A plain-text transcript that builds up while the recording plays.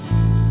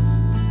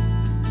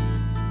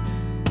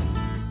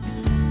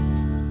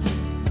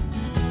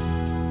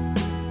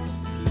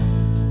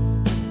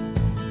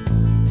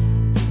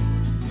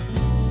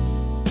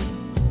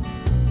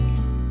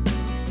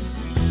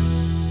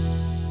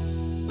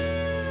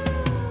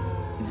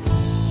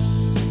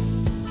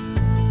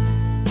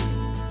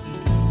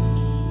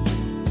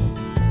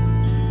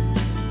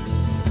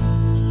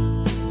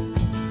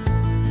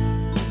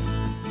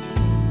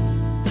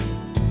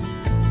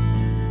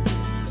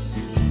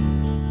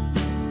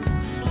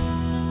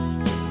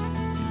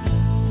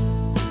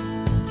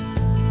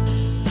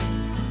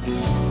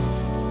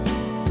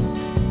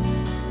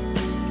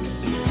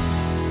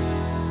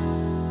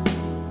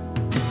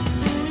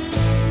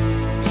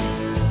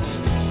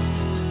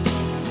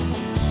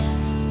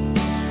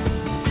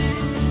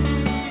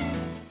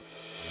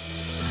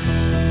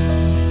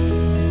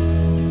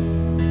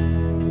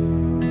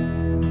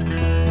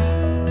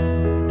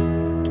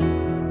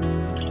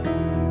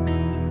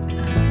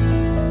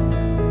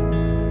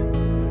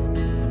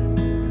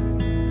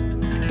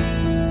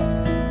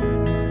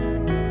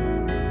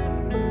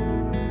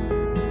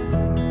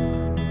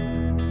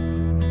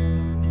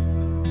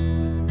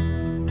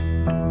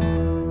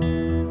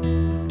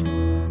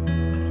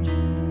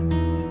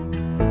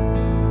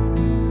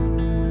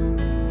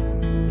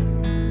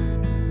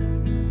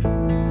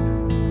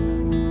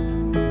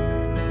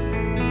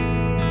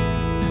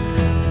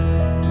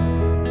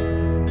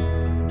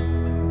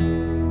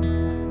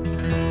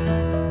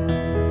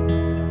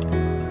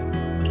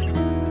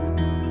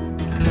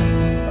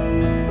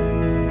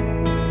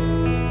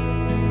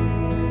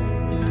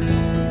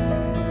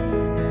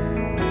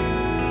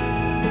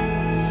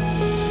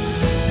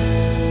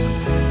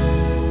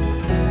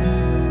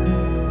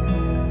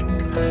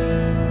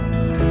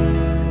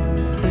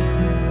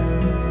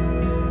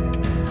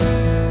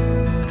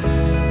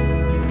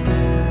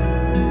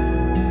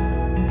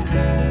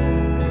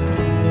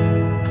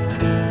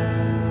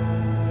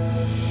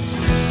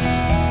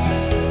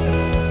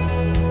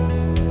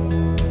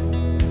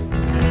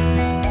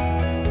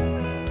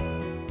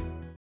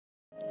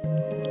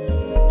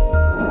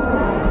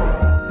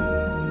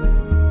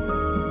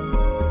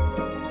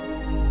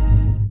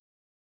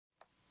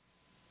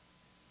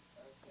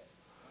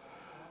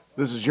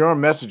This is your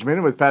Message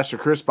Minute with Pastor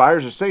Chris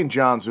Byers of St.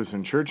 John's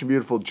Lutheran Church in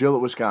beautiful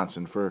Gillett,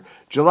 Wisconsin for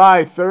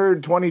July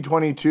 3rd,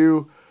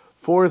 2022,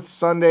 fourth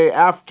Sunday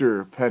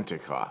after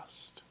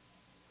Pentecost.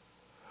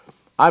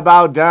 I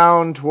bow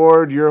down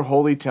toward your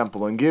holy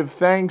temple and give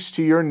thanks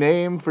to your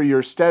name for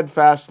your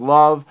steadfast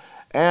love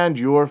and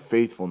your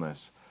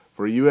faithfulness.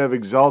 For you have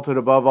exalted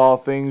above all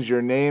things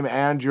your name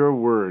and your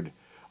word.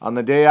 On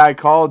the day I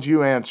called,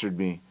 you answered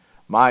me.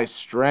 My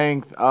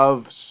strength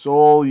of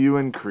soul you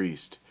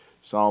increased.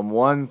 Psalm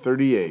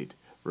 138,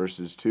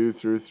 verses 2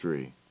 through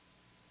 3.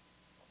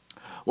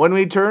 When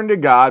we turn to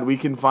God, we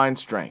can find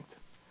strength.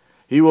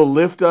 He will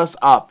lift us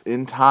up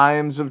in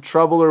times of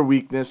trouble or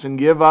weakness and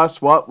give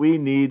us what we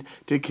need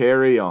to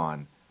carry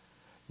on.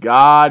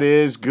 God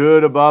is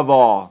good above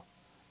all.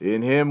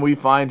 In Him we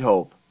find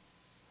hope.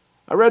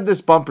 I read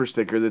this bumper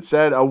sticker that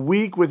said, "A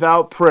week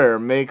without prayer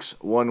makes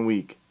one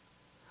week."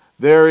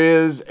 There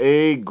is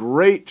a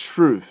great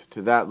truth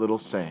to that little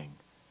saying.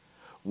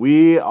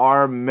 We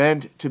are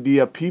meant to be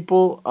a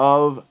people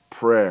of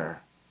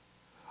prayer,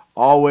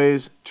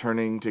 always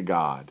turning to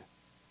God.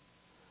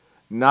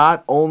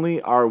 Not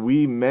only are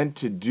we meant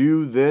to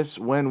do this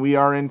when we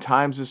are in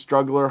times of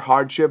struggle or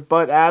hardship,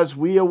 but as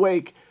we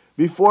awake,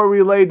 before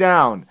we lay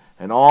down,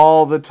 and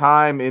all the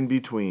time in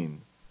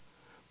between.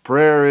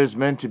 Prayer is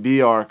meant to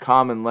be our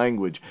common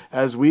language,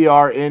 as we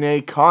are in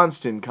a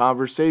constant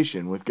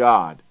conversation with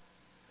God.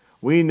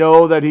 We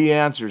know that He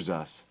answers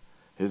us.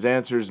 His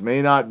answers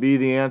may not be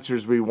the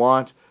answers we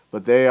want,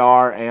 but they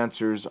are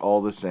answers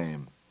all the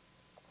same.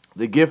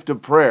 The gift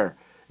of prayer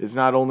is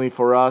not only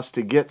for us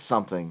to get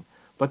something,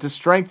 but to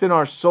strengthen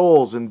our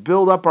souls and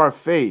build up our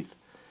faith.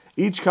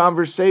 Each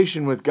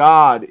conversation with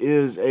God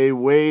is a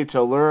way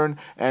to learn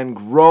and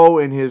grow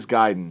in His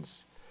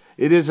guidance.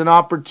 It is an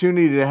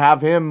opportunity to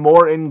have Him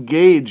more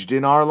engaged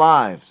in our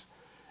lives.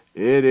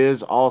 It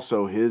is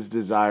also His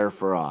desire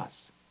for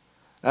us.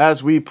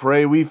 As we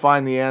pray, we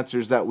find the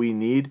answers that we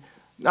need,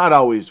 not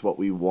always what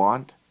we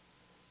want.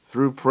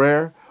 Through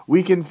prayer,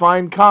 we can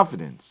find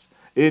confidence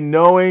in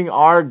knowing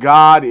our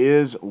God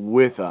is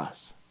with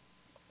us.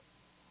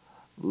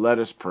 Let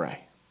us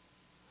pray.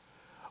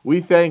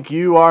 We thank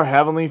you, our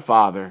Heavenly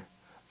Father,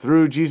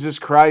 through Jesus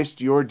Christ,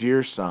 your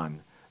dear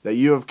Son, that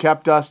you have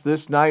kept us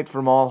this night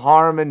from all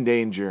harm and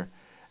danger,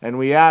 and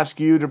we ask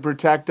you to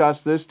protect us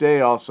this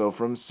day also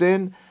from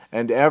sin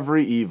and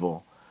every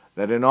evil,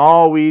 that in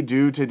all we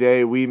do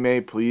today we may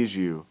please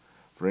you.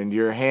 For into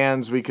your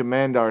hands we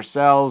commend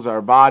ourselves,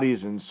 our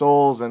bodies and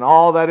souls, and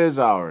all that is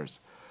ours.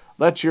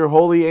 Let your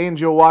holy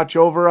angel watch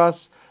over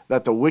us,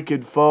 that the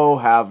wicked foe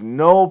have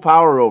no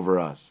power over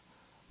us.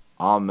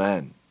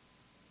 Amen.